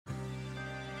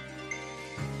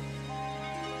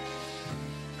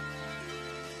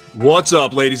What's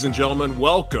up, ladies and gentlemen?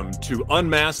 Welcome to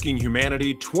Unmasking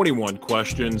Humanity 21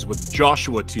 Questions with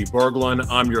Joshua T. Berglin.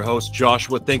 I'm your host,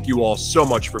 Joshua. Thank you all so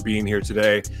much for being here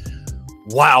today.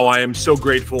 Wow, I am so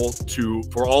grateful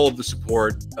for all of the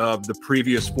support of the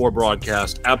previous 4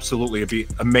 broadcasts. Absolutely, it'd be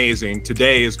amazing.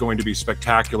 Today is going to be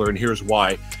spectacular, and here's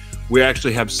why. We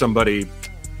actually have somebody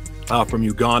from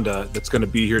Uganda that's going to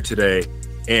be here today,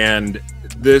 and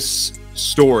this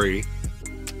story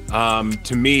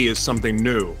to me is something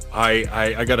new.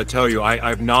 I got to tell you,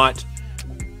 I've not,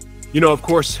 of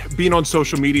course, being on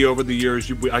social media over the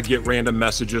years, I get random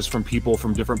messages from people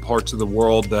from different parts of the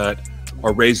world that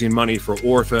are raising money for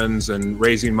orphans and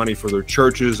raising money for their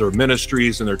churches or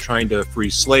ministries, and they're trying to free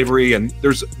slavery. And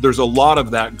there's a lot of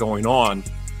that going on.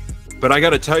 But I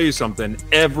got to tell you something,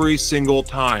 every single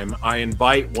time I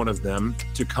invite one of them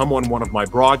to come on one of my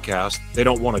broadcasts, they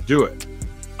don't want to do it.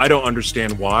 I don't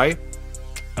understand why.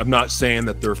 I'm not saying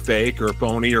that they're fake or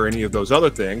phony or any of those other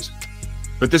things,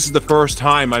 but this is the first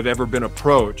time I've ever been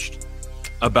approached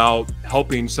about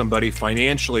helping somebody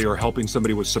financially or helping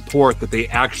somebody with support that they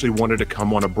actually wanted to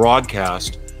come on a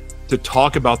broadcast to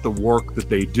talk about the work that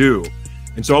they do.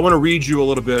 And so I want to read you a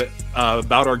little bit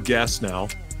about our guest now,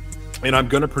 and I'm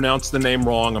going to pronounce the name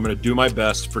wrong. I'm going to do my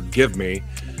best. Forgive me.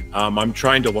 I'm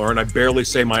trying to learn. I barely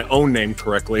say my own name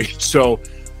correctly.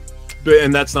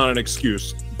 And that's not an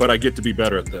excuse, but I get to be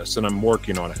better at this, and I'm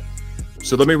working on it.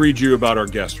 So let me read you about our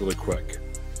guest really quick.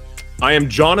 I am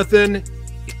Jonathan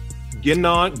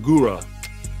Ngangura,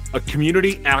 a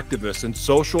community activist and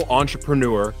social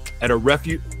entrepreneur at a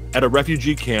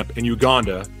refugee camp in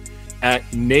Uganda at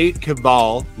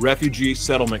Nakivale Refugee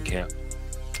Settlement Camp.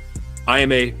 I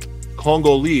am a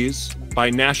Congolese by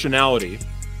nationality.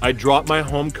 I dropped my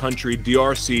home country,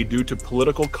 DRC, due to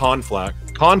political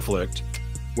conflict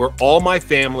where all my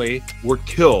family were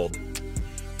killed.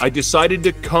 I decided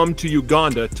to come to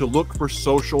Uganda to look for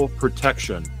social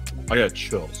protection. I got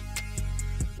chills.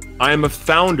 I am a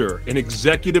founder and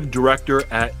executive director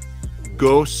at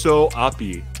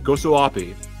Gosoapy.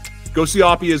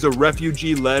 Gosoapy is a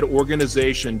refugee-led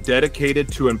organization dedicated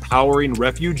to empowering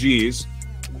refugees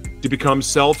to become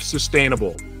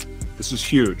self-sustainable. This is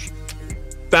huge.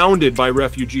 Founded by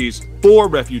refugees for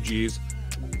refugees,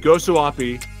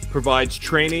 Gosoapy provides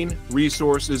training,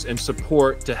 resources, and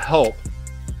support to help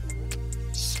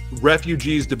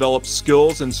refugees develop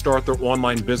skills and start their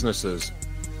online businesses.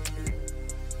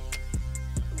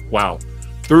 Wow.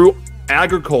 Through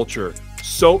agriculture,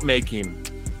 soap making,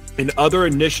 and other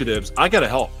initiatives, I gotta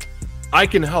help. I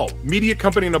can help. Media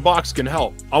Company in a Box can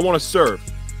help. I want to serve.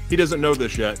 He doesn't know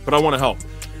this yet, but I want to help.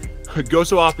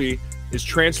 Gosoapy is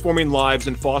transforming lives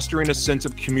and fostering a sense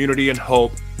of community and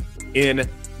hope in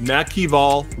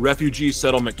Nakivale Refugee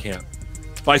Settlement Camp.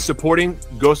 By supporting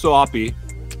Gosoapy,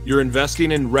 you're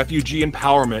investing in refugee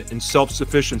empowerment and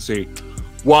self-sufficiency.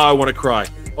 Wow, I want to cry.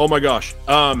 Oh my gosh.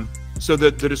 So the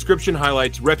description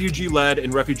highlights refugee-led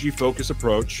and refugee-focused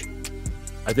approach.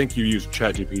 I think you use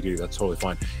ChatGPT, that's totally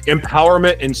fine.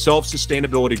 Empowerment and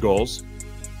self-sustainability goals.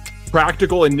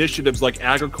 Practical initiatives like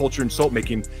agriculture and soap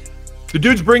making. The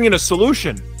dude's bringing a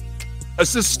solution, a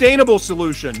sustainable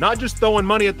solution, not just throwing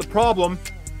money at the problem.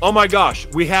 Oh my gosh,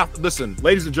 listen,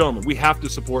 ladies and gentlemen, we have to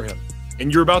support him.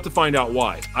 And you're about to find out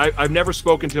why. I've never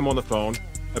spoken to him on the phone.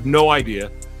 I have no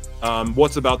idea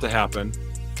what's about to happen.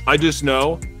 I just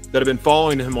know that I've been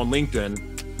following him on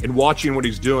LinkedIn and watching what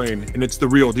he's doing, and it's the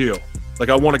real deal. Like,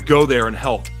 I want to go there and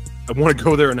help. I want to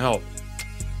go there and help.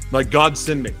 Like, God,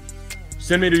 send me.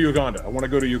 Send me to Uganda. I want to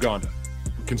go to Uganda.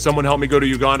 Can someone help me go to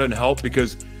Uganda and help?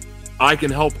 Because I can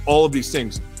help all of these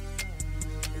things.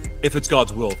 If it's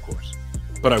God's will, of course.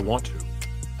 But I want to.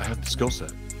 I have the skill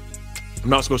set. I'm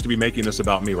not supposed to be making this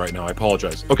about me right now. I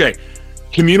apologize. Okay.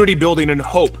 Community building and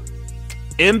hope.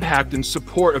 Impact and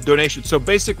support of donations. So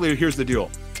basically, here's the deal.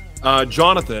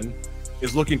 Jonathan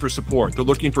is looking for support. They're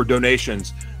looking for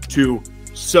donations to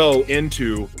sow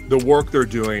into the work they're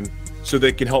doing so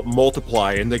they can help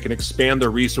multiply and they can expand their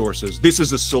resources. This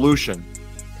is a solution.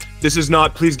 This is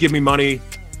not, please give me money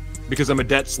because I'm a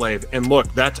debt slave. And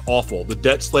look, that's awful. The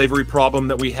debt slavery problem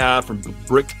that we have from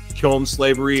brick kiln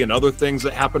slavery and other things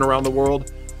that happen around the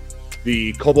world,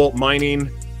 the cobalt mining,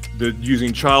 the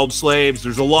using child slaves,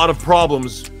 there's a lot of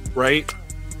problems, right?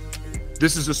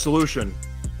 This is a solution.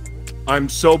 I'm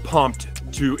so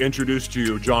pumped to introduce to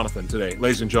you Jonathan today.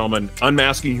 Ladies and gentlemen,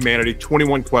 Unmasking Humanity,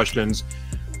 21 questions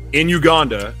in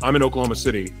Uganda. I'm in Oklahoma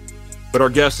City, but our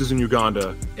guest is in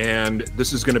Uganda, and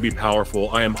this is going to be powerful.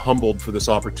 I am humbled for this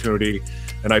opportunity,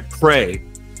 and I pray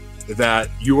that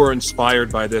you are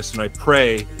inspired by this, and I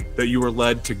pray that you are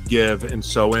led to give and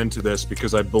sow into this,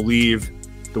 because I believe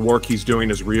the work he's doing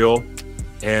is real,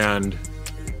 and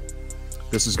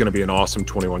This is going to be an awesome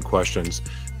 21 questions.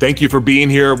 Thank you for being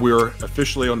here. We're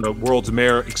officially on the World's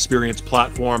Mayor Experience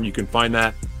platform. You can find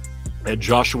that at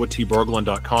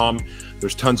joshuatberglin.com.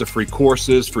 There's tons of free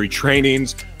courses, free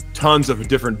trainings, tons of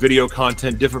different video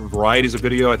content, different varieties of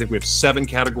video. I think we have 7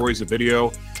 categories of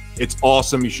video. It's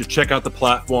awesome. You should check out the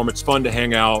platform. It's fun to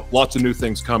hang out. Lots of new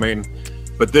things coming.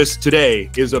 But this today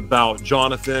is about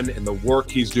Jonathan and the work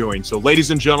he's doing. So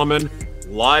ladies and gentlemen,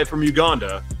 live from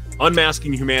Uganda,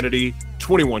 Unmasking Humanity,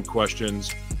 21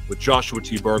 Questions with Joshua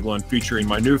T. Berglin, featuring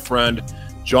my new friend,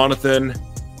 Jonathan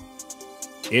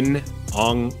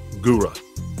Ngangura.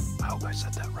 I hope I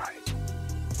said that right.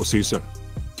 We'll see you soon.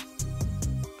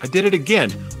 I did it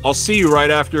again. I'll see you right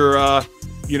after,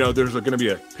 there's going to be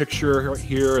a picture right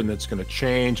here, and it's going to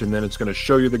change, and then it's going to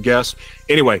show you the guests.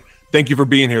 Anyway, thank you for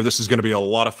being here. This is going to be a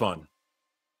lot of fun.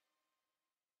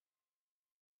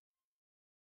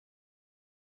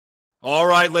 All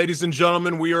right, ladies and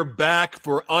gentlemen, we are back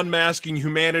for Unmasking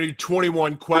Humanity,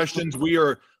 21 Questions. We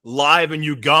are live in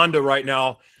Uganda right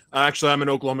now. Actually, I'm in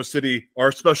Oklahoma City.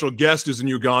 Our special guest is in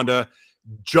Uganda,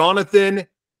 Jonathan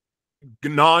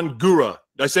Ngangura.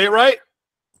 Did I say it right?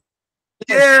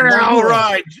 Yeah, all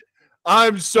right.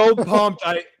 I'm so pumped.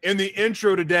 In the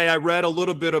intro today, I read a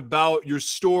little bit about your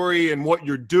story and what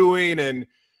you're doing, and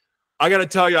I got to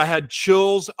tell you, I had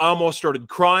chills. I almost started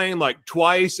crying like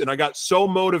twice, and I got so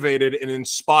motivated and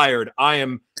inspired. I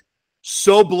am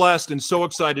so blessed and so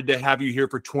excited to have you here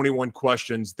for 21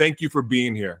 Questions. Thank you for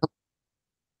being here.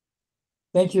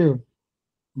 Thank you.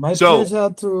 My pleasure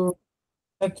to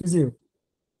connect with you.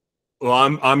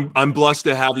 Well, I'm blessed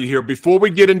to have you here. Before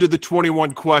we get into the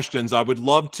 21 questions, I would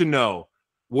love to know,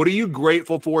 what are you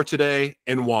grateful for today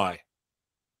and why?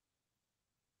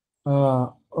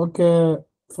 Okay.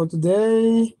 For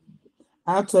today,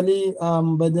 actually,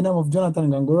 by the name of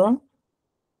Jonathan Ngangura.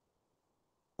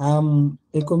 I'm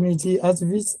a community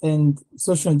activist and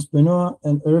social entrepreneur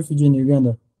and a refugee in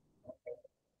Uganda.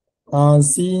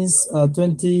 Since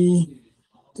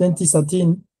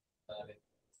 2013,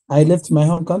 I left my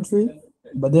home country,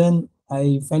 but then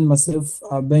I find myself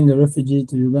being a refugee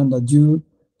to Uganda due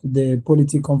to the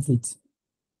political conflict.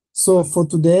 So for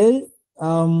today,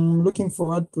 I'm looking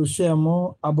forward to share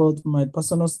more about my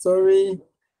personal story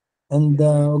and the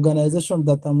organization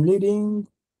that I'm leading,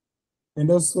 and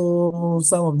also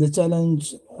some of the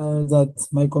challenge that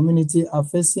my community are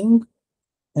facing,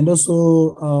 and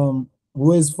also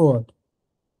ways forward.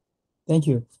 Thank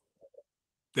you.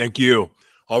 Thank you.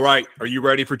 All right. Are you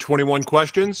ready for 21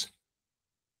 questions?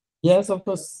 Yes, of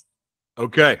course.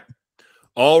 Okay.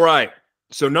 All right.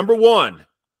 So number 1,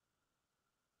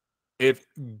 if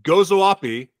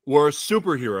Gosoapy were a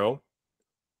superhero,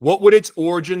 what would its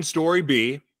origin story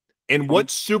be? And what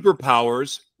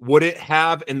superpowers would it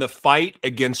have in the fight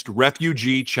against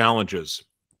refugee challenges?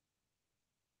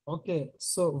 Okay,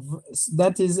 so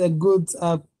that is a good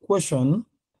question.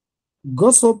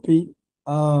 Gosoapy,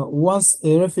 once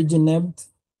a refugee named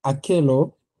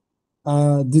Akelo,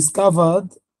 discovered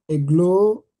a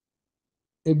glowing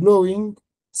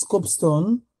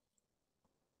scopestone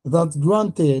that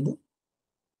granted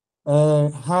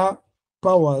her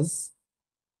powers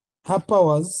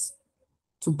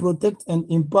to protect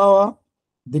and empower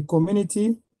the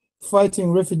community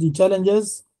fighting refugee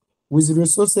challenges with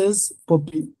resources,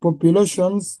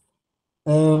 populations,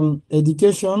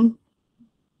 education,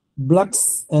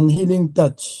 blacks, and healing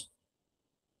touch.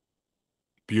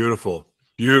 Beautiful.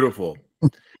 Beautiful.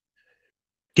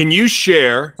 Can you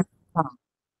share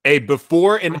a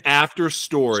before and after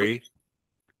story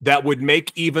that would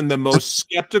make even the most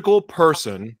skeptical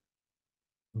person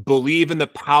believe in the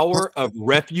power of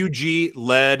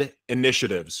refugee-led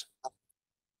initiatives?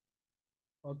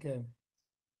 Okay.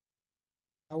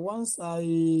 Once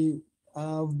I've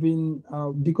been,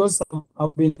 because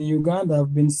I've been in Uganda,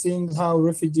 I've been seeing how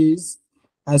refugees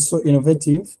are so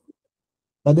innovative.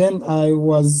 But then I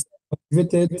was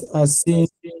motivated as seeing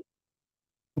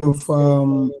of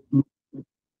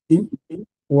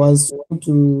was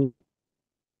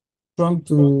trying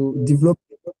to develop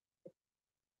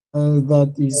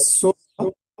that is solar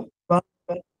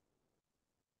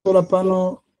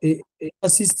panel a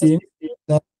system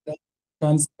that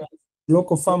can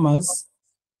local farmers.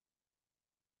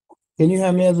 Can you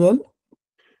hear me as well?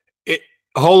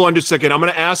 Hold on just a second. I'm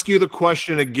going to ask you the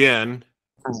question again.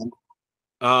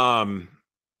 We're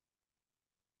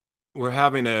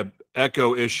having an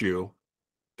echo issue.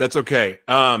 That's okay.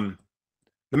 Let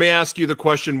me ask you the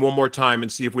question one more time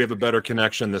and see if we have a better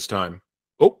connection this time.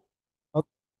 Oh, okay.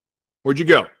 Where'd you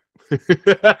go?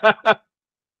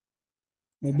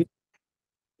 Maybe.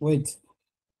 Wait.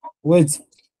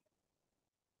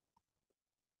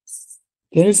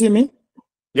 Can you see me?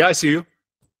 Yeah, I see you.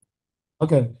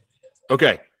 Okay.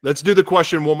 Okay, let's do the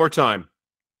question one more time.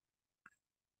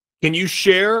 Can you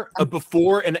share a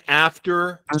before and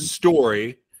after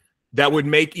story that would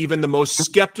make even the most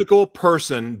skeptical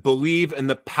person believe in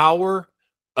the power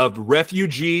of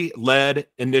refugee-led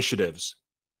initiatives?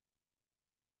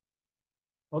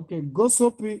 Okay,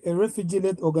 Gosoapy, a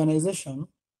refugee-led organization,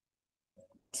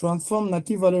 transformed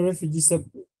Nakivale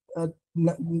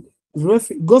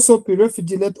Gosoapy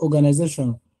refugee-led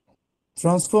organization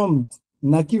transformed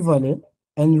Nakivale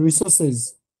and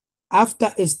resources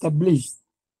after established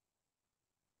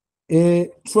a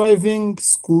thriving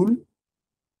school,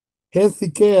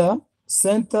 healthcare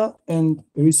center, and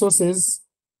resource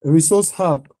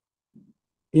hub,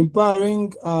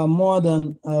 empowering more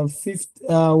than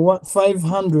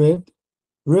 500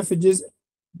 refugees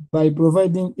by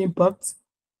providing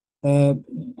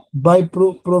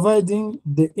providing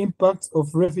the impact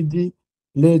of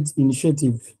refugee-led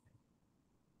initiative.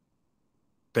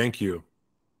 Thank you.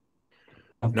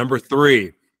 Number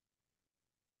 3,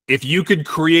 if you could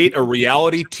create a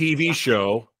reality TV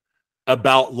show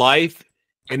about life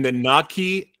in the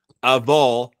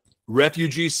Nakivale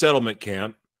Refugee Settlement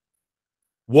Camp,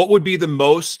 what would be the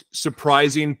most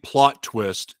surprising plot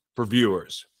twist for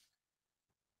viewers?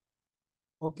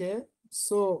 Okay,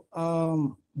 so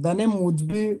the name would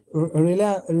be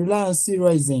Reliance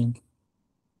Rising,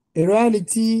 a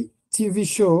reality TV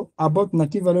show about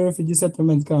Nakivale Refugee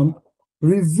Settlement Camp,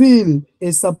 reveal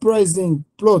a surprising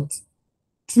plot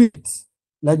twist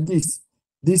like this.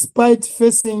 Despite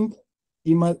facing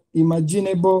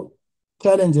imaginable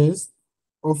challenges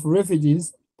of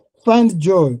refugees, find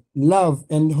joy, love,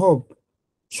 and hope,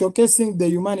 showcasing the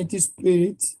humanity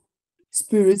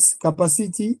spirit's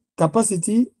capacity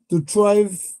to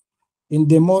thrive in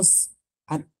the most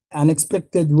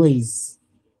unexpected ways.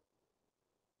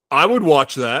 I would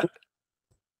watch that.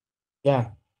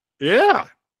 Yeah. Yeah.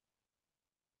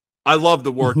 I love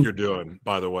the work you're doing,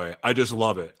 by the way. I just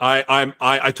love it.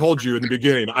 I told you in the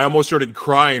beginning, I almost started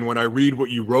crying when I read what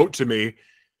you wrote to me,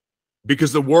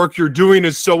 because the work you're doing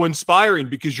is so inspiring,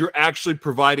 because you're actually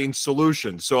providing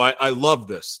solutions. So I love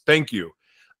this. Thank you.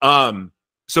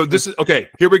 So this is, okay,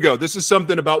 here we go. This is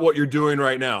something about what you're doing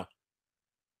right now.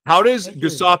 How does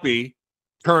Gosoapy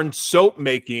turn soap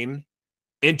making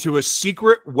into a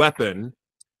secret weapon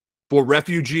for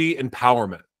refugee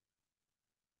empowerment?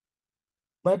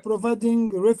 By providing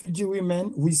refugee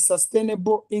women with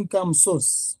sustainable income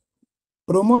source,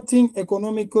 promoting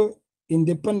economic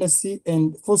independence,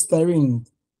 and fostering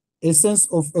a sense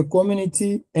of a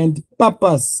community and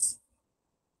purpose,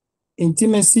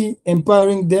 intimacy,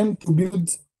 empowering them to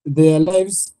build their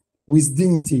lives with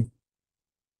dignity.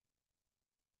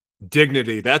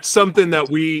 Dignity. That's something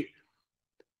that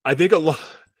I think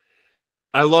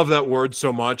I love that word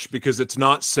so much, because it's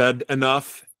not said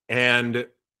enough, and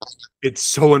it's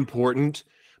so important,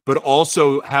 but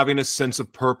also having a sense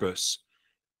of purpose,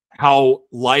 how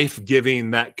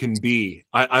life-giving that can be.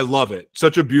 I love it.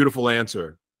 Such a beautiful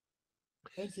answer.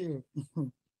 Thank you.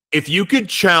 If you could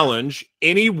challenge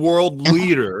any world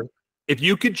leader,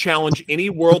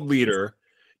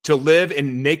 to live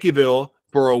in Nakivale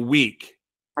for a week,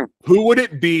 who would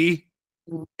it be,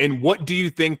 and what do you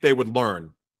think they would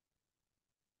learn?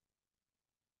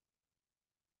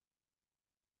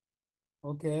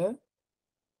 Okay.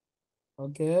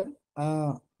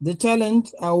 The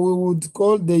challenge, we would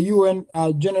call the UN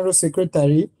General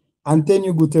Secretary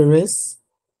Antonio Guterres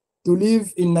to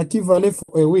live in Nakivale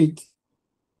for a week.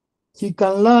 He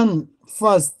can learn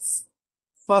fast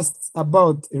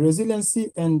about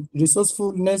resiliency and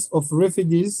resourcefulness of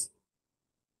refugees,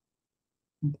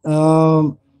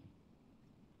 and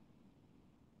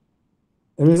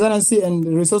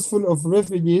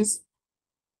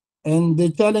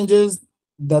the challenges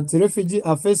that refugees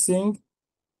are facing,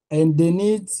 and they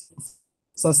need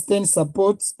sustained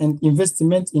support and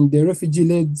investment in the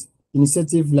refugee-led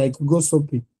initiative like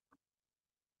Gosoapy.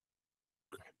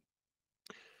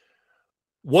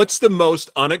 What's the most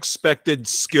unexpected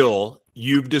skill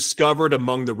you've discovered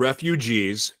among the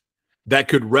refugees that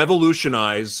could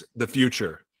revolutionize the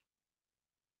future?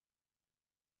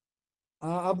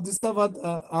 I've discovered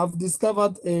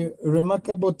a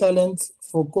remarkable talent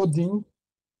for coding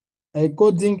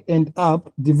and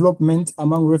app development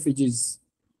among refugees,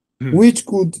 which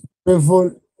could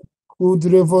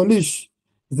revolutionize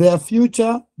their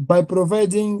future by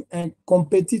providing a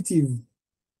competitive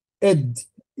edge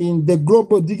in the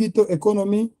global digital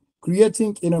economy,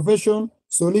 creating innovation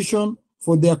solution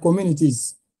for their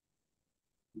communities.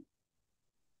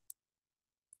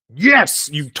 Yes,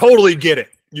 you totally get it.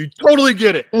 You totally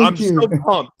get it. Thank you. So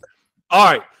pumped. All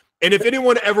right. And if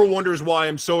anyone ever wonders why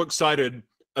I'm so excited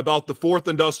about the fourth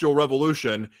industrial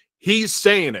revolution, he's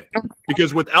saying it.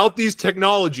 Because without these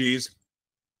technologies,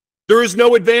 there is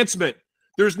no advancement.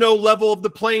 There's no level of the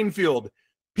playing field.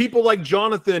 People like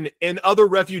Jonathan and other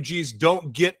refugees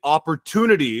don't get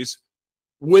opportunities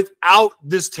without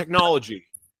this technology.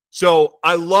 So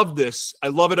I love this. I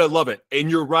love it. I love it. And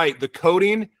you're right. The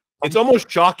coding, it's almost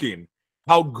shocking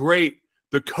how great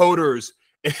the coders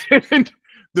and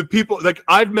the people, like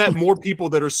I've met more people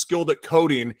that are skilled at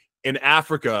coding in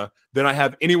Africa than I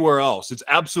have anywhere else. It's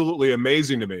absolutely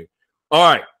amazing to me. All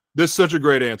right. This is such a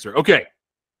great answer. Okay.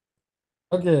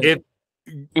 Okay.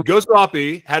 If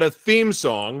Gosoapy had a theme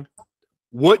song,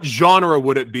 what genre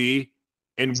would it be?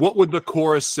 And what would the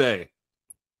chorus say?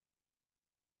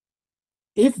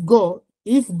 If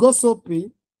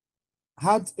Gosoapy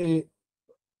had a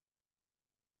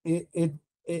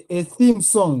theme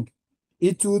song,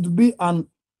 it would be an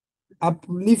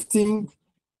uplifting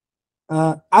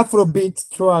Afrobeat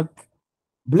track,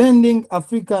 blending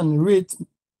African rhythm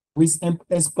with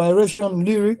inspiration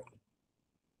lyric,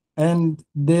 and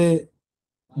the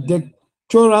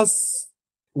chorus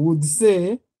would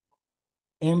say,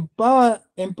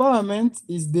 empowerment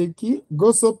is the key.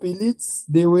 Gosoapy leads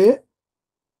the way.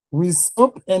 With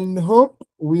hope and hope,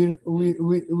 we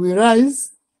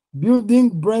rise, building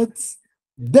bright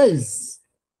days.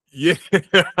 Yeah,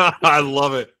 I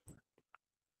love it.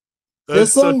 The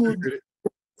song would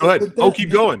go ahead. Oh,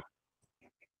 keep going.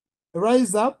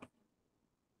 Rise up,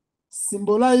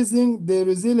 symbolizing the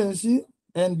resiliency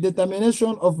and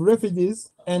determination of refugees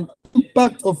and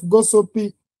impact of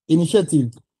Gosoapy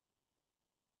initiative.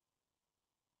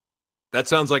 That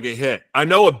sounds like a hit. I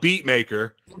know a beat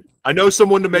maker. I know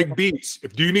someone to make beats.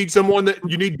 If do you need someone that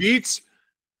you need beats?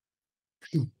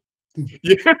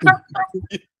 Yeah.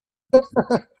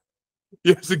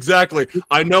 Yes, exactly.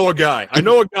 I know a guy.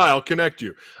 I'll connect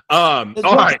you. All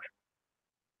right.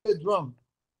 The drum.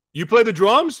 You play the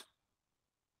drums?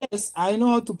 Yes, I know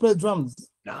how to play drums.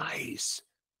 Nice.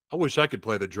 I wish I could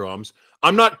play the drums.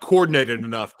 I'm not coordinated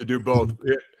enough to do both.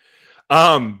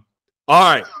 All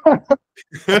right.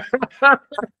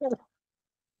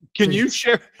 Can you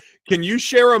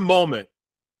share a moment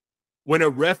when a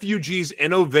refugee's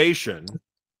innovation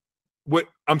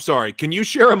can you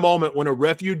share a moment when a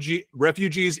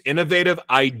refugee's innovative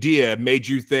idea made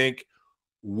you think,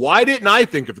 why didn't I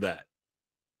think of that?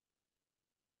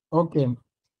 Okay.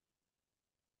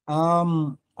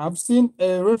 I've seen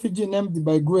a refugee named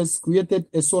by Grace created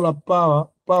a solar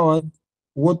powered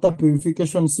water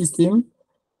purification system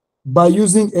by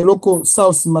using a local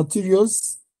source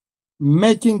materials,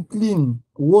 making clean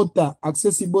water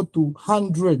accessible to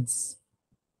hundreds.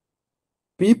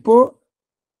 People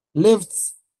left,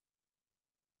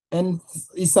 and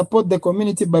he support the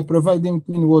community by providing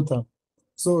clean water.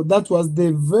 So that was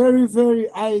the very,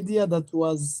 very idea that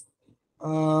was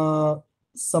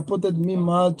supported me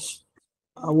much.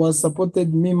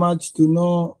 Supported me much to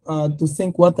know, to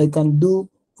think what I can do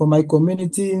for my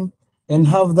community and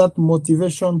have that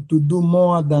motivation to do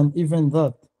more than even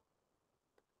that.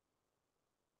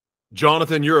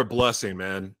 Jonathan, you're a blessing,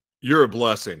 man. You're a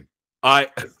blessing.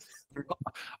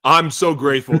 I'm so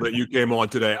grateful that you came on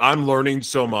today. I'm learning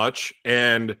so much,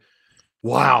 and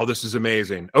wow, this is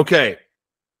amazing. Okay.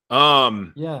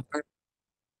 Yeah.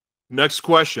 Next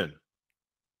question.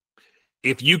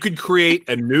 If you could create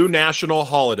a new national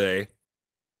holiday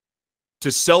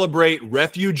to celebrate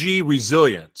refugee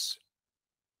resilience,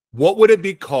 what would it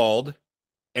be called,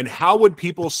 and how would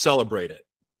people celebrate it?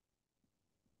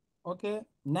 Okay,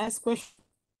 nice question.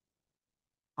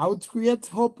 I would create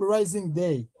Hope Rising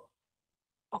Day.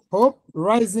 Hope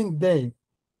Rising Day.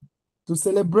 To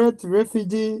celebrate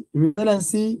refugee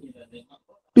resiliency,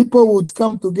 people would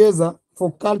come together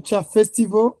for culture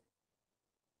festival,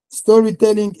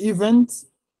 storytelling events,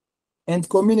 and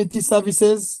community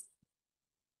services,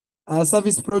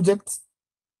 service projects,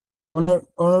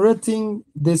 honoring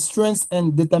the strength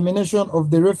and determination of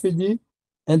the refugee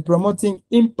and promoting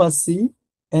empathy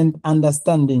and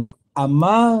understanding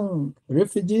among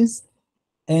refugees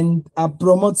and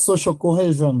promote social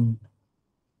cohesion.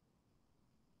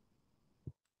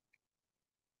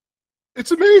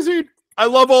 It's amazing. I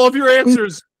love all of your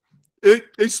answers.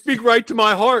 They speak right to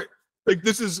my heart. Like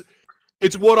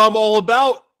it's what I'm all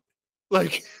about.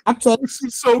 Like actually, this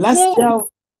is so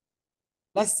cool.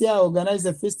 Last year I organized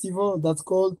a festival that's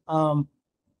called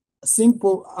Sing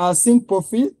for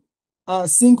Peace.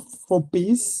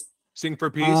 Sing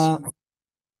for Peace.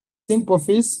 Sing for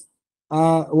Peace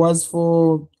was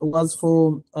for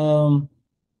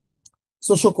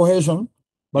social cohesion,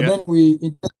 but then we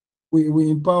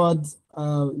empowered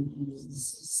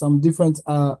some different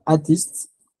artists.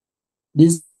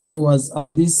 This was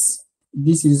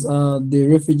this is the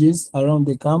refugees around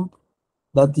the camp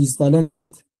that is talent,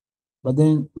 but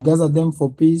then gather them for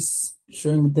peace,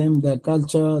 showing them their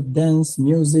culture, dance,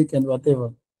 music, and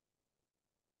whatever.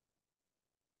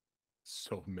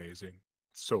 So amazing.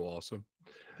 So awesome.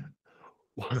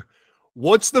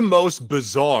 What's the most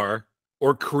bizarre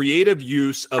or creative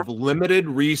use of limited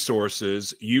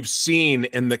resources you've seen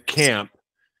in the camp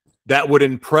that would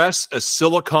impress a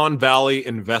Silicon Valley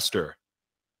investor?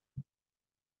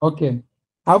 Okay.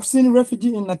 I've seen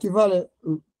refugee in Nakivale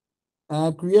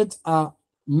create a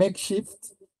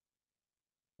makeshift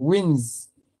wings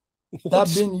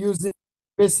that been using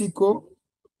basico,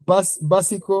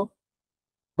 basicos,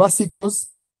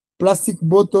 plastic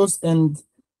bottles, and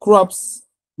crops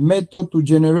made to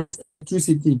generate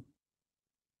electricity,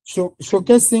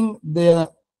 showcasing their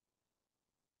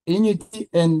unity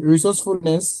and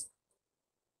resourcefulness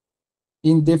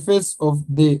in the face of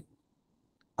the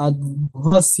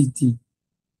adversity.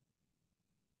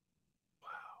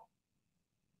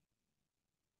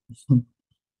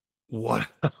 What?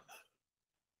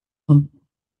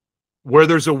 Where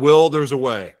there's a will, there's a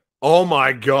way. Oh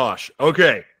my gosh.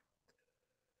 Okay.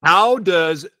 How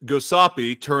does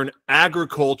Gosoapy turn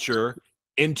agriculture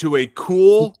into a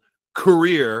cool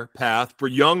career path for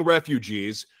young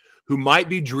refugees who might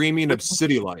be dreaming of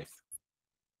city life?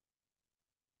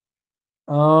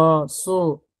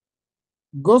 So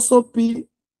Gosoapy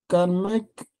can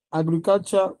make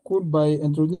agriculture cool by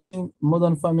introducing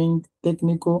modern farming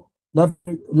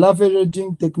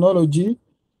leveraging technology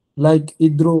like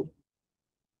hydroponic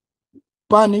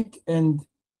and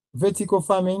vertical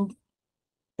farming,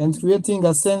 and creating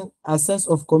a sense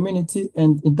of community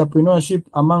and entrepreneurship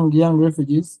among young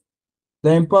refugees.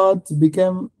 The empowered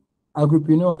became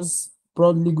agripreneurs,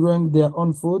 proudly growing their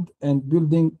own food and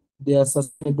building their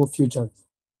sustainable future.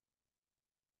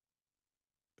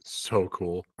 So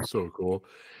cool. So cool.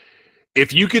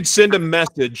 If you could send a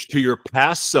message to your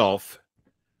past self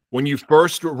when you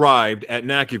first arrived at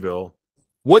Nakivale,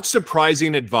 what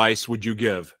surprising advice would you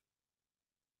give?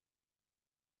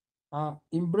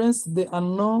 Embrace the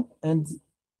unknown and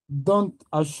don't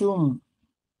assume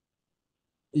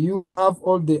you have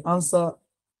all the answer.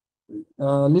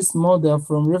 List more there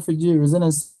from refugee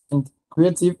resilience and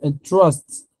creative and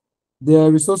trust their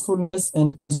resourcefulness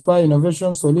and inspire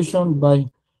innovation solution by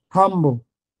humble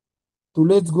to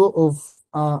let go of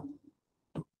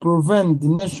prevent the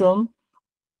nation.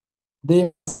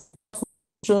 The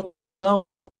now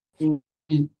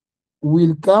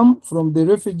will come from the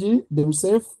refugee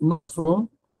themselves, not from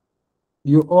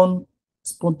your own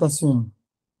spontaneous.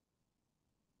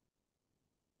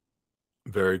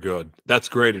 Very good. That's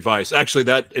great advice. Actually,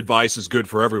 that advice is good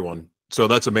for everyone. So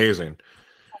that's amazing.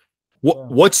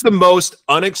 What's the most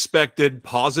unexpected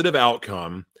positive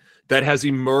outcome that has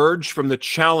emerged from the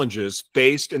challenges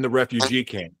faced in the refugee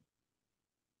camp?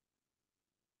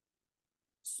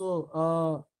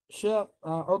 So,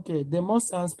 okay, the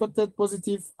most unexpected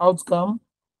positive outcome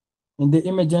in the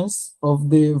emergence of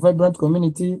the vibrant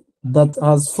community that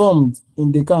has formed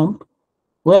in the camp,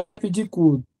 where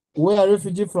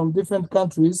refugees from different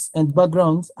countries and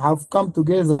backgrounds have come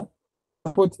together,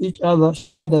 support each other,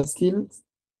 share their skills,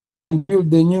 and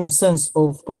build a new sense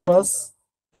of purpose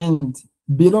and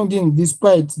belonging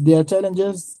despite their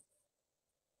challenges.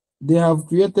 They have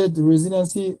created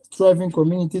resiliency, thriving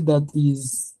community that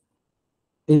is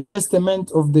a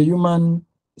testament of the human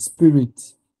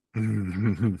spirit.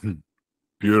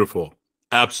 Beautiful.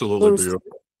 Absolutely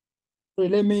beautiful. Sorry,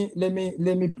 let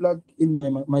me plug in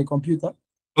my computer.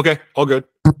 Okay, all good.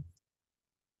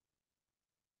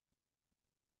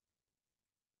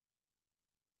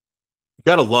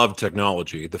 Gotta love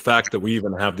technology. The fact that we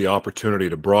even have the opportunity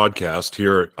to broadcast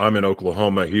here. I'm in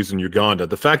Oklahoma, he's in Uganda.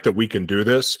 The fact that we can do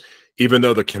this, even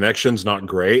though the connection's not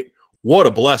great, what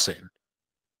a blessing.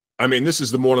 I mean, this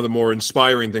is one of the more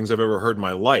inspiring things I've ever heard in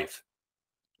my life.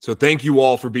 So thank you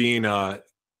all for being,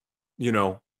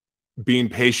 being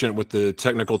patient with the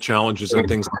technical challenges and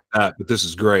things like that. But this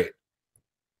is great.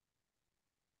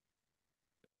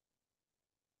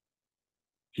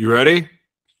 You ready?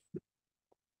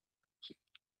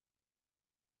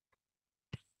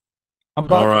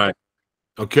 All right.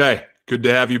 Okay. Good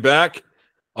to have you back.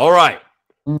 All right.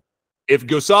 If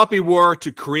Gosoapy were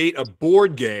to create a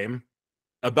board game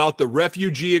about the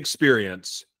refugee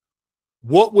experience,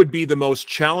 what would be the most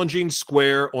challenging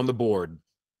square on the board?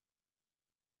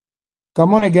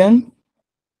 Come on again.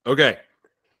 Okay.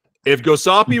 If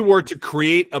Gosoapy were to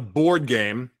create a board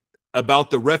game about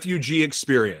the refugee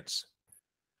experience,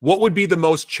 what would be the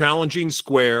most challenging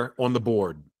square on the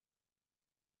board?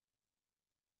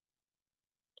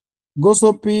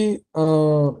 Gosoapy,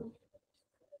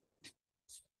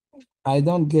 I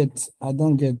don't get.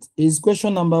 Is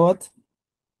question number what?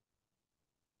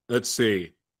 Let's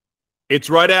see. It's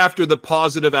right after the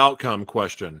positive outcome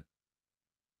question.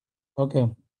 Okay.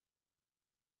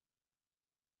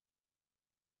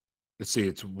 Let's see.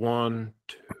 It's 1,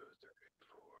 2, 3, 4,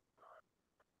 5,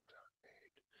 6, 7,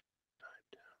 8, 9,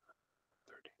 10, 11,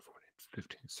 13, 14,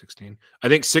 15, 16. I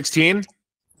think 16.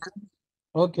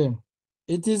 Okay.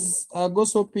 It is a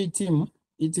Gosoapy team.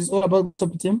 It is all about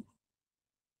Gosoapy team.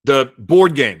 The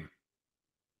board game.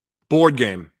 Board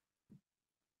game.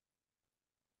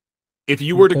 If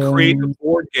you were to create a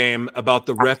board game about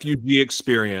the refugee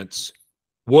experience,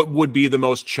 what would be the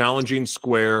most challenging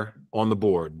square on the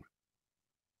board?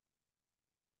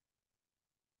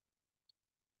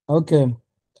 Okay.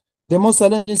 The most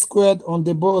challenging square on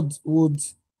the board would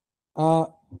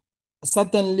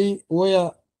certainly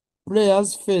where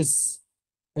players face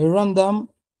a random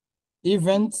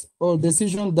event or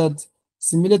decision that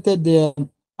simulated their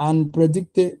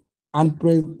predictability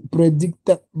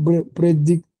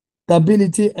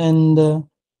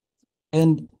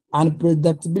and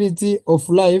unpredictability of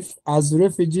life as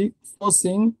refugee,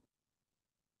 forcing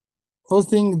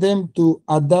them to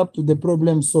adapt to the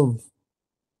problem solved.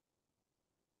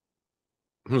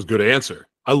 That was a good answer.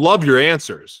 I love your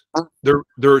answers.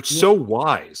 They're so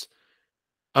wise.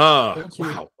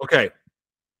 Wow. Okay.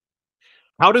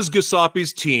 How does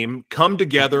Gosoapy's team come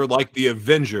together like the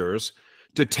Avengers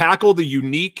to tackle the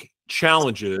unique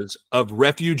challenges of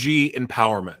refugee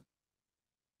empowerment?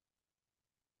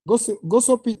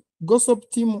 Gosoapy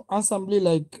team assembly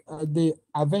like the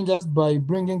Avengers by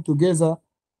bringing together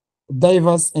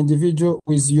diverse individuals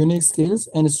with unique skills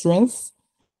and strengths,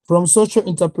 from social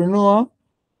entrepreneur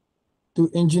to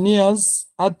engineers,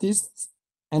 artists,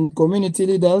 and community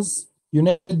leaders,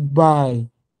 united by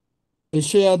a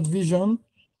shared vision.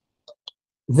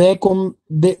 They combine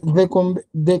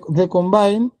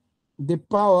the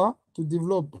power to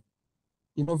develop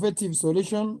innovative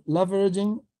solutions,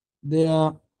 leveraging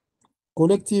their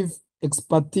collective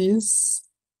expertise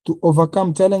to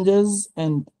overcome challenges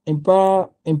and empower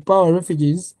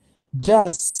refugees,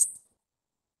 just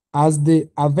as the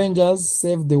Avengers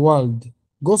save the world.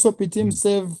 Gosoapy team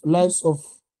save lives of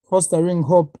fostering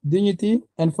hope, dignity,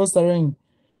 and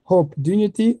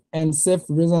self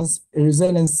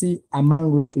resiliency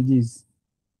among refugees.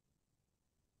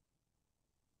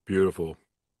 Beautiful.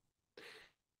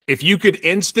 If you could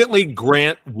instantly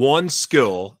grant one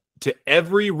skill to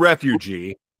every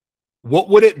refugee, what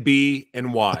would it be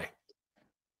and why?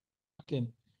 Okay.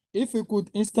 If we could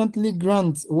instantly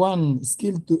grant one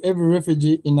skill to every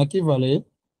refugee in Nakivale,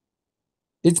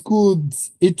 it would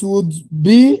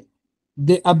be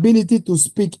the ability to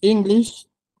speak English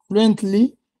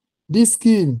fluently. This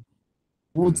skill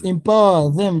would empower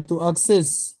them to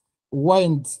access a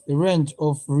wide range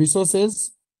of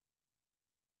resources,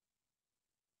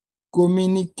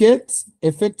 communicate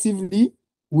effectively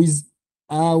with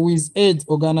aid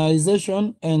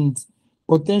organization and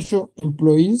potential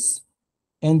employees,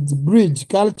 and bridge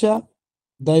culture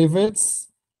divides.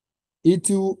 It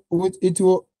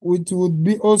would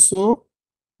be also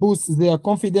boost their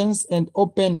confidence and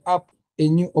open up a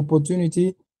new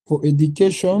opportunity for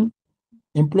education,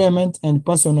 employment, and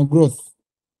personal growth.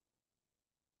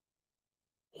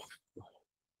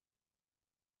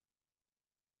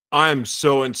 I'm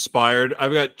so inspired. I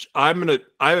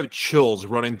have chills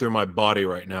running through my body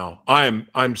right now.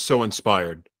 I'm so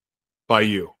inspired by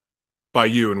you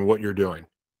and what you're doing.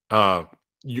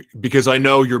 Because I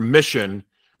know your mission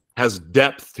has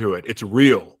depth to it. It's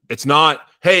real. It's not,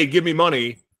 hey, give me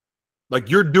money. Like,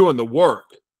 you're doing the work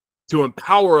to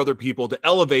empower other people, to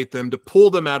elevate them, to pull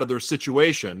them out of their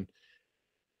situation.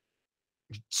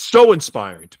 So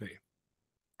inspiring to me.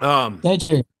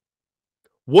 Thank you.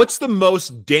 What's the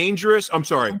most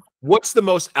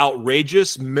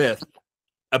outrageous myth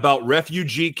about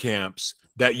refugee camps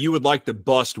that you would like to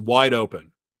bust wide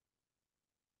open?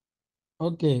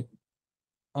 Okay.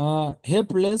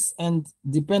 Helpless and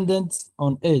dependent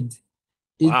on aid.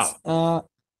 It's Wow.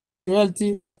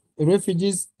 reality.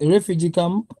 Refugee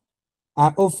camp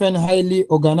are often highly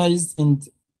organized and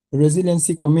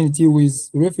resiliency community, with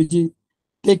refugee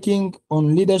taking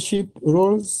on leadership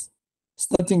roles,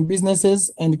 starting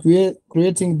businesses, and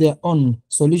creating their own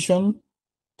solution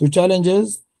to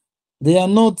challenges. They are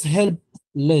not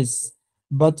helpless,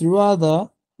 but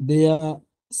rather they are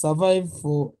survive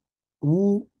for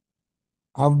who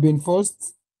have been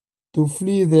forced to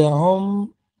flee their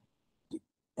home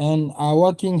and are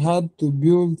working hard to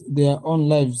build their own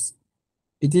lives.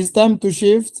 It is time to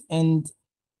shift and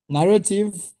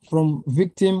narrative from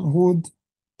victimhood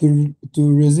to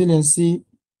resiliency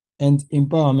and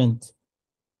empowerment.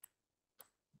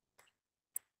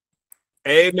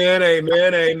 Amen,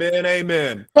 amen, amen,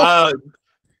 amen.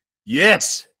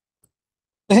 Yes.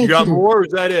 Thank You got you. more, or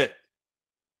is that it?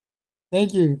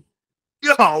 Thank you.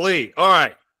 Golly. All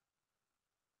right.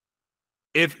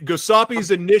 If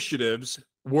Gosoapy's initiatives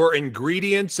were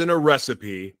ingredients in a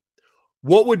recipe,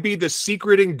 what would be the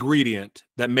secret ingredient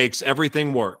that makes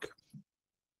everything work?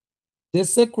 The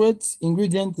secret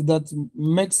ingredient that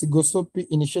makes Gosoapy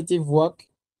initiative work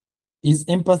is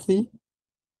empathy.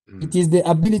 It is the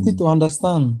ability to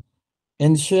understand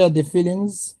and share the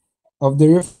feelings of the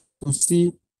refugees, to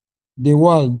see the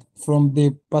world from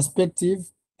the perspective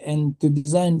and to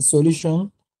design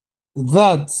solutions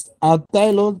that are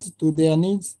tailored to their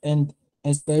needs and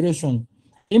inspiration.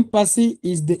 Empathy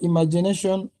is the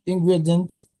imagination ingredient,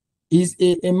 is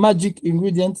a magic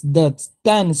ingredient that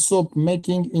turns soap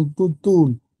making into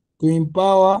tool to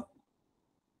empower,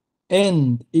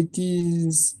 and it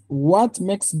is what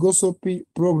makes Gosoapy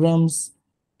programs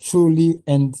truly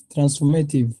and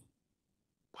transformative.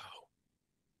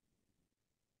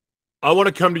 I want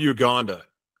to come to Uganda.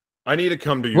 I need to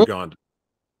come to Uganda.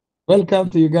 Welcome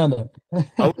to Uganda. I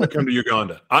want to come to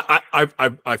Uganda.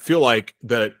 I feel like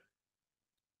that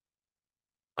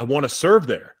I want to serve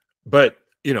there, but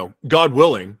you know, God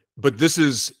willing. But this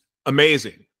is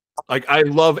amazing. Like I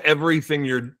love everything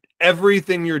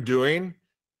you're doing.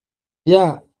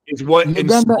 Yeah, Is what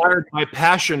Uganda. inspired my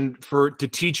passion to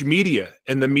teach media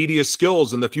and the media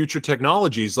skills and the future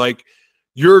technologies. Like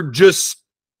you're just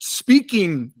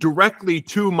speaking directly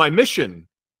to my mission.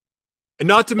 And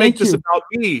not to make this about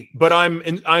me, but I'm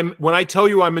when I tell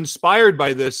you I'm inspired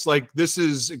by this, like this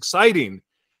is exciting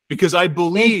because I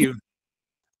believe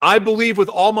with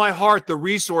all my heart the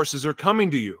resources are coming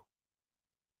to you.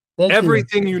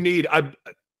 Everything you need.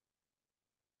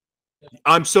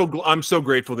 I'm so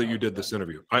grateful that you did this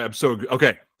interview. I'm so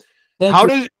okay.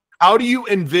 How do you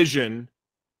envision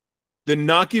the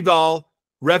Nakivale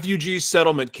Refugee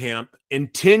Settlement Camp in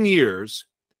 10 years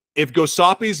if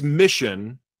Gosoapy's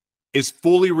mission is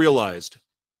fully realized?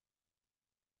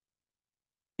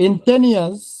 In 10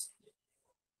 years,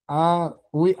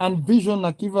 we envision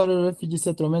Nakivale Refugee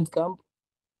Settlement Camp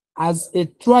as a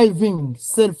thriving,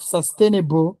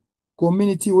 self-sustainable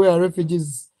community where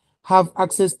refugees have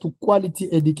access to quality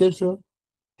education,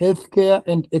 healthcare,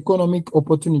 and economic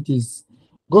opportunities.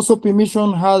 Gosoapy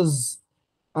mission has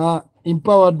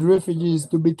empowered refugees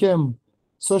to become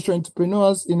social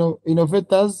entrepreneurs,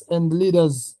 innovators, and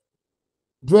leaders,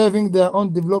 driving their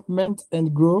own development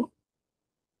and growth.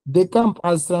 The camp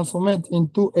has transformed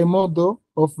into a model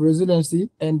of resiliency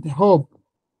and hope,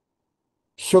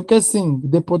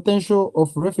 showcasing the potential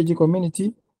of refugee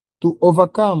community to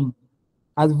overcome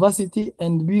adversity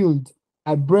and build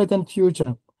a brighter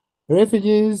future.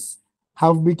 Refugees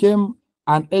have become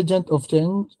an agent of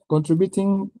change,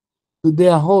 contributing to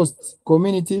their host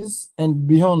communities and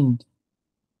beyond.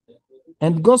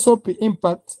 And Gosoapy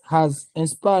impact has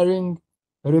inspiring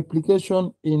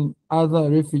replication in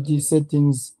other refugee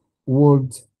settings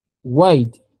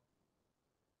worldwide.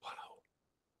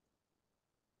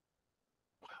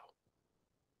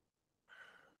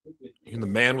 You're the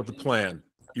man with the plan.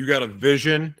 You got a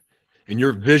vision, and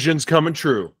your vision's coming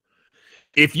true.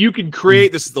 If you could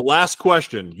create, this is the last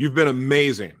question. You've been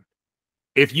amazing.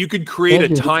 If you could create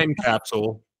a time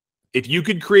capsule,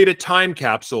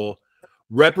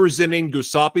 representing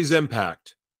Gosoapy's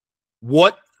impact,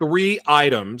 what 3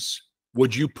 items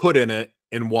would you put in it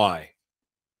and why?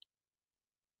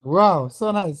 Wow, so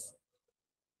nice.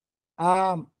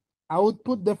 I would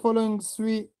put the following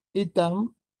 3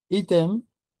 item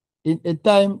in a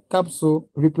time capsule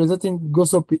representing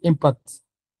Gosoapy impact.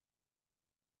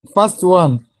 First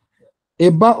one, a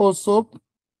bar of soap,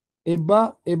 a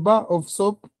bar of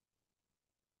soap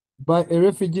by a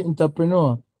refugee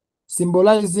entrepreneur,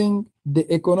 symbolizing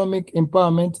the economic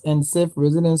empowerment and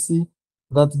self-resiliency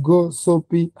that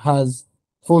Gosoapy has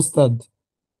fostered.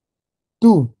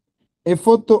 2, a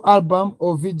photo album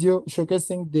or video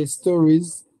showcasing the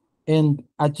stories and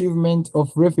achievements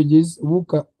of refugees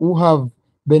who have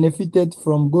benefited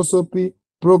from Gosoapy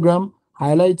program,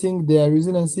 highlighting their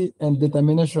resiliency and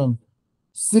determination.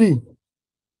 3,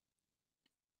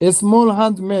 a small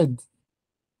handmade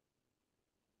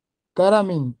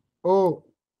caramin or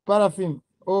paraffin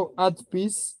or art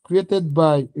piece created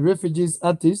by refugees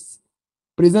artists,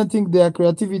 presenting their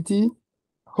creativity,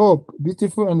 hope,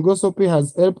 beautiful, and Gosoapy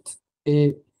has helped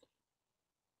a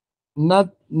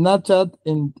nurtured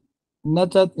in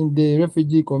the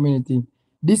refugee community.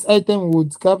 This item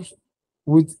would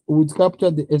capture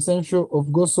the essential of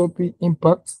Gosoapy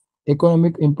impact,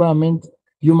 economic empowerment,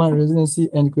 human resiliency,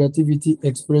 and creativity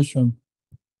expression.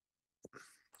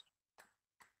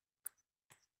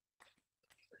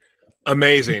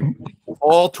 Amazing.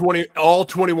 All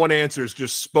 21 answers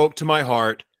just spoke to my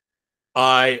heart.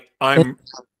 I'm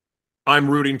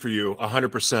rooting for you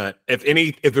 100%.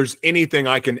 If there's anything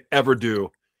I can ever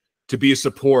do to be a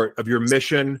support of your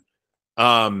mission,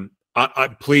 I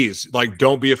please, like,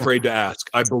 don't be afraid to ask.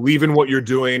 I believe in what you're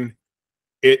doing.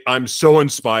 I'm so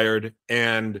inspired,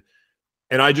 and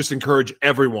I just encourage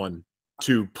everyone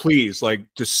to please, like,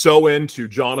 to sow into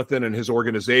Jonathan and his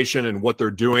organization and what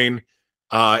they're doing.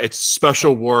 It's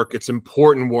special work. It's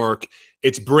important work.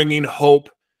 It's bringing hope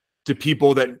to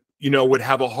people that, would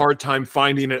have a hard time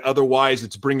finding it otherwise.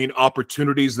 It's bringing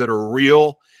opportunities that are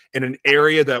real in an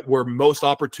area that where most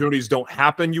opportunities don't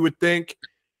happen, you would think.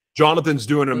 Jonathan's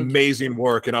doing amazing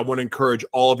work, and I want to encourage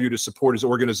all of you to support his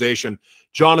organization.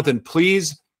 Jonathan,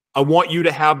 please, I want you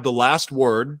to have the last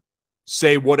word.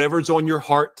 Say whatever's on your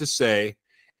heart to say,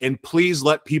 and please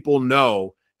let people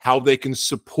know how they can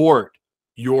support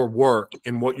your work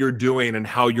and what you're doing and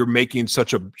how you're making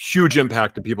such a huge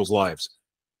impact in people's lives.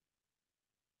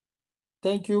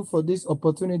 Thank you for this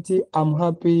opportunity. I'm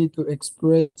happy to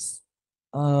express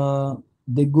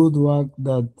the good work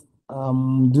that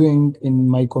I'm doing in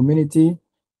my community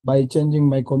by changing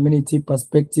my community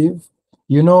perspective.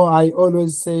 I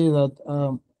always say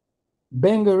that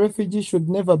being a refugee should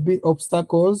never be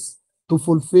obstacles to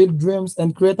fulfill dreams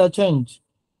and create a change.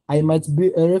 I might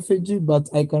be a refugee, but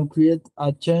I can create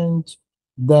a change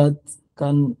that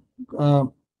can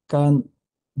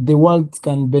the world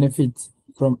can benefit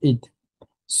from it.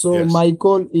 So Yes. my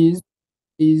goal is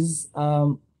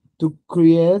to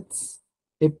create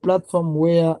a platform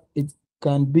where it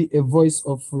can be a voice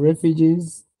of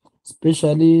refugees,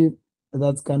 especially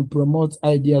that can promote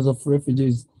ideas of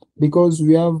refugees, because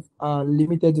we have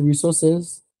limited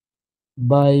resources.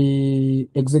 By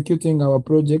executing our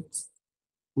projects,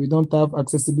 we don't have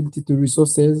accessibility to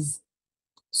resources.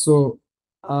 So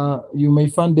you may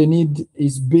find the need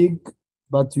is big,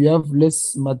 but we have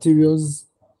less materials,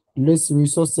 less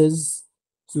resources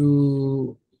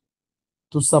to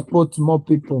support more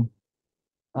people.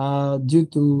 Due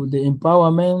to the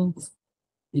empowerment,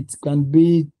 it can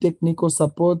be technical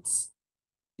support,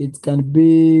 it can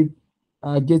be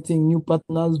getting new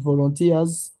partners,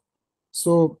 volunteers.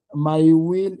 So my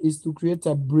will is to create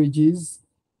a bridges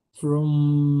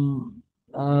from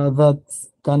that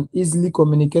can easily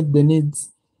communicate the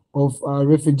needs of a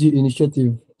refugee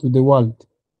initiative to the world.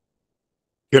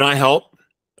 Can I help?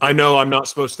 I know I'm not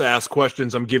supposed to ask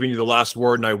questions. I'm giving you the last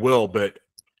word, and I will, but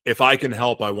if I can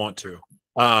help, I want to.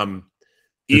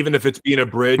 Even if it's being a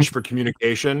bridge for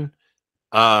communication,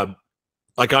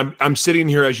 like I'm sitting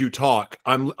here as you talk.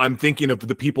 I'm thinking of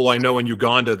the people I know in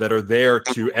Uganda that are there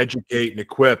to educate and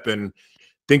equip, and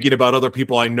thinking about other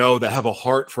people I know that have a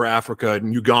heart for Africa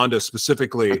and Uganda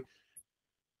specifically.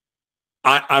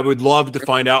 I would love to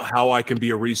find out how I can be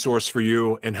a resource for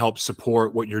you and help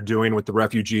support what you're doing with the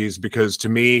refugees, because to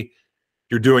me,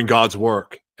 you're doing God's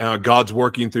work. God's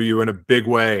working through you in a big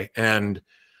way. And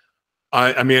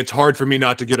I mean, it's hard for me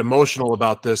not to get emotional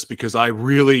about this because I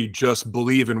really just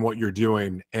believe in what you're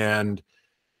doing. And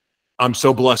I'm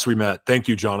so blessed we met. Thank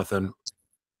you, Jonathan.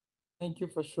 Thank you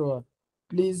for sure.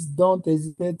 Please don't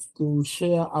hesitate to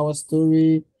share our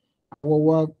story, our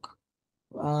work,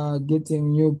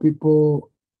 getting new people.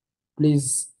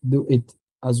 Please do it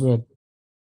as well.